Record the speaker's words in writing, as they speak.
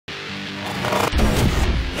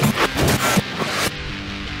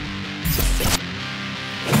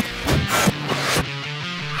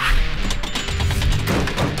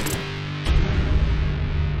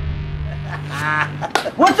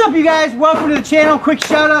up, you guys? Welcome to the channel. Quick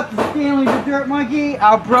shout out to Stanley the Dirt Monkey,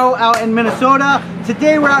 our bro out in Minnesota.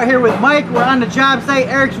 Today we're out here with Mike. We're on the job site.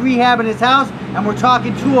 Eric's rehabbing his house, and we're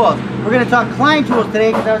talking tools. We're going to talk KLEIN tools today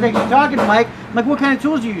because I was actually talking to Mike. I'm like, what kind of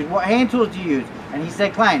tools do you use? What hand tools do you use? And he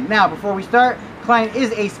said KLEIN. Now, before we start, KLEIN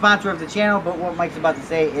is a sponsor of the channel, but what Mike's about to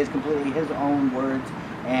say is completely his own words,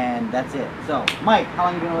 and that's it. So, Mike, how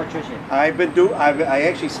long have you been an electrician? I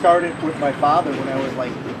actually started with my father when I was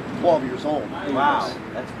like 12 years old. Wow,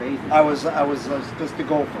 that's crazy. I was just a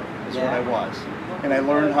gopher, is what I was. And I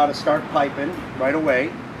learned how to start piping right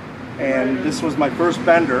away. And this was my first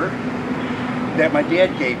bender that my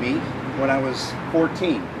dad gave me when I was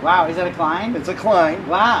 14. Wow, is that a KLEIN? It's a KLEIN.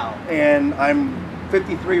 Wow. And I'm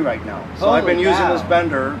 53 right now. So I've been using this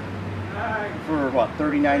bender for what,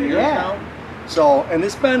 39 years now? So, and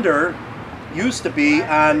this bender used to be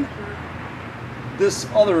on this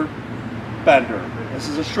other bender. This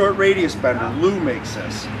is a short radius bender. Lou makes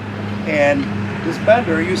this. And this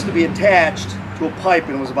bender used to be attached to a pipe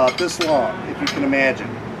and it was about this long, if you can imagine.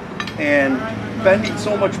 And bending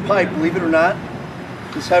so much pipe, believe it or not,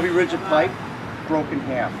 this heavy rigid pipe broke in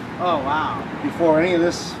half. Oh, wow. Before any of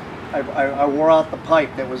this, I wore out the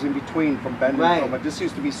pipe that was in between from bending from it. This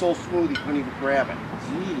used to be so smooth you couldn't even grab it.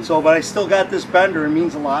 Jeez. So, but I still got this bender. It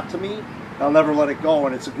means a lot to me. I'll never let it go,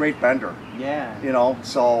 and it's a great bender. Yeah. You know,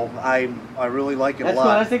 so I really like it a lot. That's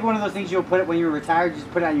cool. That's like one of those things you'll put it when you're retired. Just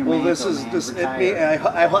put it on your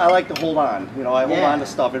I like to hold on. You know, I hold on to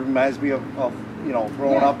stuff. It reminds me of you know,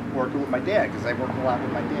 growing up working with my dad, because I worked a lot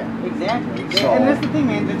with my dad. Exactly. So, and that's the thing,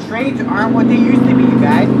 man. The trades aren't what they used to be, you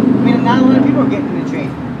guys. I mean, not a lot of people are getting into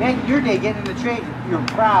trades. Back in your day, getting into trades, you're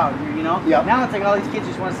proud, you know? Yep. Now it's like all these kids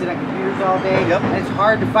just want to sit on computers all day, yep. and it's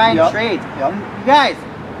hard to find trades. Yep. And you guys,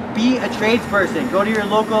 be a tradesperson. Go to your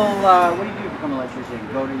local, what do you do to become an electrician?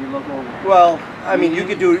 Go to your local... Well, I mean, you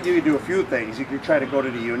could do a few things. You could try to go to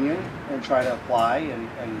the union and try to apply and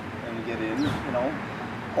get in, you know?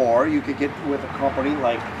 Or you could get with a company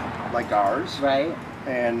like ours. Right.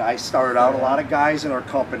 And I started out a lot of guys in our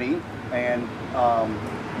company and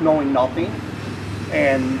knowing nothing.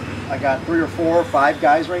 And I got 3 or 4 or 5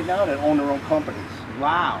 guys right now that own their own companies.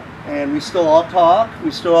 Wow. And we still all talk.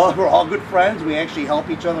 We're all good friends. We actually help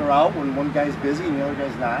each other out when one guy's busy and the other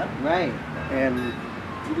guy's not. Right. And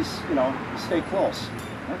we just, you know, stay close.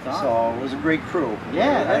 That's awesome. So it was a great crew.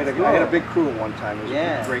 Yeah, I had a big crew at one time. It was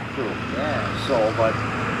a great crew. Yeah. So, but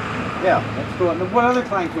yeah. That's cool. And what other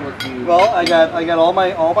KLEIN tools do you use? Well, I got all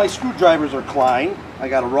my screwdrivers are KLEIN. I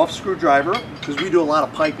got a rough screwdriver because we do a lot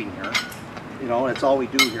of piping here. You know, that's all we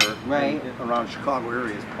do here. Right. Around Chicago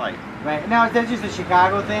area is pipe. Right. Now, is that just a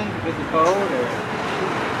Chicago thing because of code, or?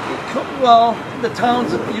 Well, the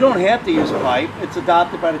towns, you don't have to use pipe. It's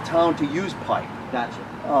adopted by the town to use pipe. Gotcha.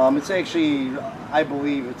 It's actually, I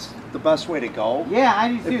believe, it's the best way to go. Yeah, I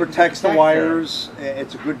do too. It protects the wires.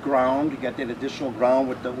 It's a good ground. You get that additional ground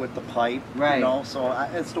with the pipe. Right. You know, so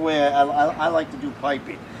it's the way I like to do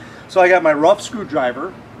piping. So I got my rough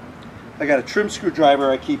screwdriver. I got a trim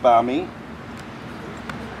screwdriver I keep on me.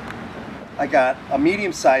 I got a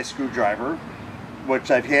medium-sized screwdriver, which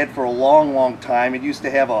I've had for a long time. It used to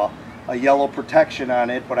have a yellow protection on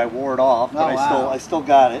it, but I wore it off. But I still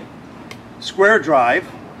got it. Square drive,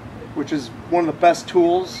 which is one of the best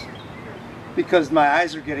tools because my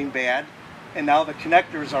eyes are getting bad, and now the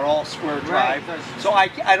connectors are all square drive. Right. So I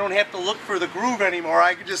don't have to look for the groove anymore.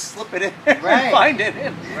 I can just slip it in and find it.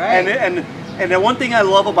 Right. And the one thing I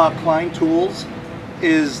love about KLEIN tools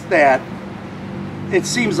is that it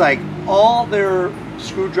seems like all their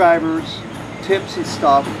screwdrivers, tips and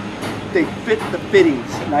stuff, they fit the fittings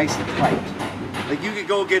nice and tight. Like you could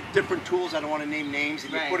go get different tools, I don't want to name names,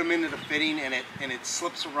 and you put them into the fitting and it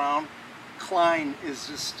slips around. KLEIN is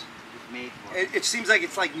just made for it. It seems like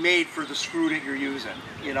it's like made for the screw that you're using.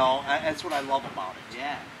 You know, that's what I love about it.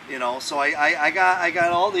 Yeah. You know, so I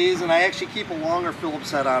got all these, and I actually keep a longer Phillips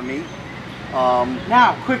head on me.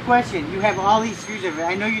 Now, quick question: you have all these screwdrivers.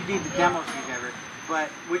 I know you need the demo screwdriver, but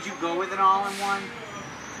would you go with an all-in-one?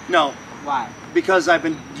 No. Why? Because I've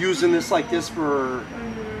been using this like this for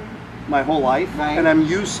my whole life, and I'm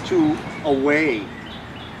used to a way,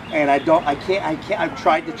 and I can't. I've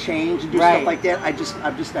tried to change and do stuff like that. I'm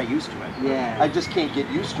just not used to it. Yeah. I just can't get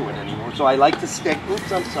used to it anymore. So I like to stick.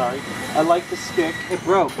 Oops, I'm sorry. I like to stick. It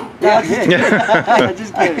broke. Yeah.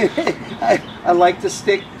 Just kidding. I like to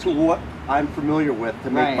stick to what I'm familiar with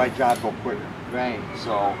to make my job go quicker. Right.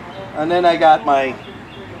 So, and then I got my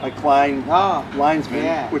KLEIN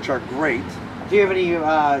linesmen, which are great. Do you have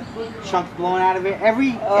any chunks blown out of it?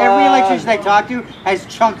 Every electrician I talk to has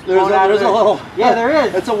chunks blown out of it. There's a little. Yeah, there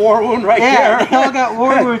is. It's a war wound right there. Yeah, they all got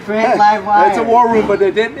war wounds for hitting live wire. It's a war wound, but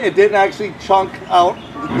it didn't actually chunk out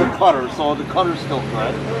cutter, so the cutter's still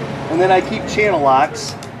good. And then I keep channel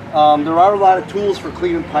locks. There are a lot of tools for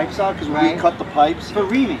cleaning pipes out because when we cut the pipes for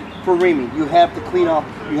reaming. For reaming, you have to clean off.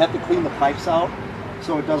 You have to clean the pipes out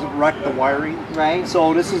so it doesn't wreck the wiring. Right.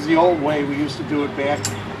 So this is the old way we used to do it back.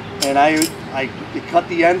 And you cut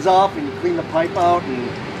the ends off and you clean the pipe out, and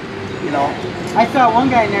you know. I saw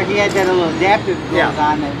one guy in there. He had that little adapter that goes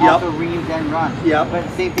on that also reams and runs. Yeah. But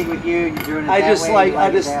same thing with you. You're doing it that's the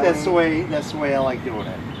way I like doing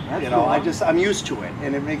it. That's you know, cool. I'm used to it,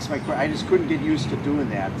 and it makes I just couldn't get used to doing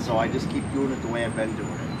that, so I just keep doing it the way I've been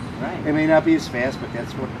doing it. Right. It may not be as fast, but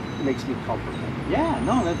that's what makes me comfortable. Yeah,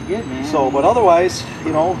 no, that's good, man. So, but otherwise,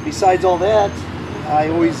 you know, besides all that, I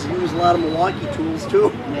always use a lot of Milwaukee tools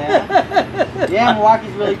too. Yeah. Yeah,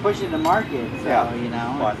 Milwaukee's really pushing the market, so yeah. you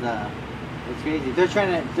know, it's crazy. They're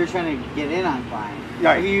trying to get in on Klein.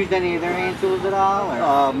 Right. Have you used any of their hand tools at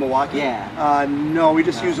all? Or? Milwaukee? Yeah. No, we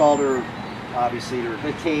just use all their, obviously their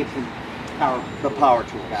the tapes and power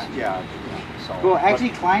tools. Gotcha. Yeah. So, cool. Actually,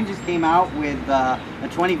 Klein just came out with a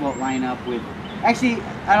 20-volt lineup with. Actually,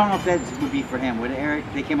 I don't know if that would be for him. Would it, Eric?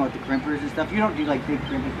 They came out with the crimpers and stuff. You don't do like big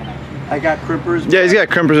crimping connections. I got crimpers. Yeah, he's got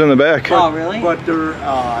crimpers in the back. Oh, really? But they're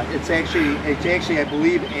it's actually I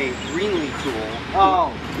believe a Greenlee tool.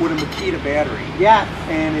 Oh. With a Makita battery. Yeah.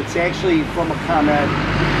 And it's actually from a Comment.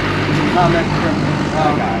 It's a Comment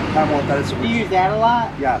crimper. Do you use that a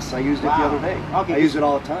lot? Yes, I used it the other day. Okay. I use it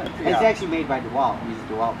all the time. It's actually made by DeWalt. We use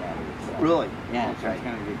DeWalt batteries. So. Really? Yeah. Okay. So it's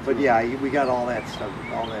kind of good. But yeah, we got all that stuff,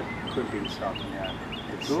 all that crimping stuff. Yeah.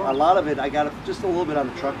 It's cool. A lot of it. I got it just a little bit on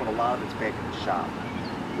the truck, but a lot of it's back in the shop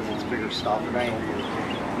because it's bigger stuff. And right.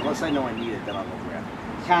 Unless I know I need it, then I'll go grab it.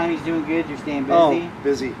 Economy's doing good. You're staying busy. Oh,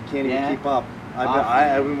 busy. Can't even keep up.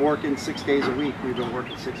 I've been working 6 days a week. We've been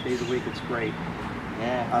working 6 days a week. It's great.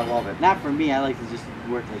 Yeah. I love it. Not for me. I like to just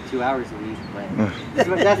work like 2 hours a week. But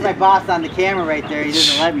that's my boss on the camera right there. He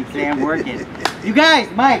doesn't let me say I'm working. You guys,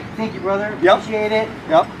 Mike, thank you, brother. Yep. Appreciate it.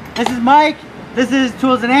 Yep. This is Mike. This is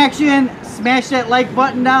Tools in Action. Smash that like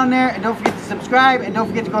button down there. And don't forget to subscribe. And don't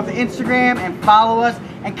forget to go to Instagram and follow us.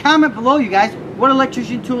 And comment below, you guys. What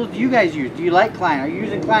electrician tools do you guys use? Do you like Klein? Are you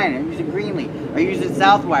using Klein? Are you using Greenlee? Are you using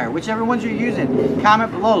Southwire? Whichever ones you're using,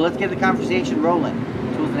 comment below. Let's get the conversation rolling.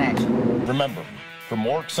 Tools in Action. Remember, for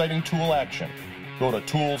more exciting tool action, go to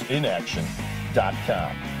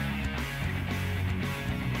toolsinaction.com.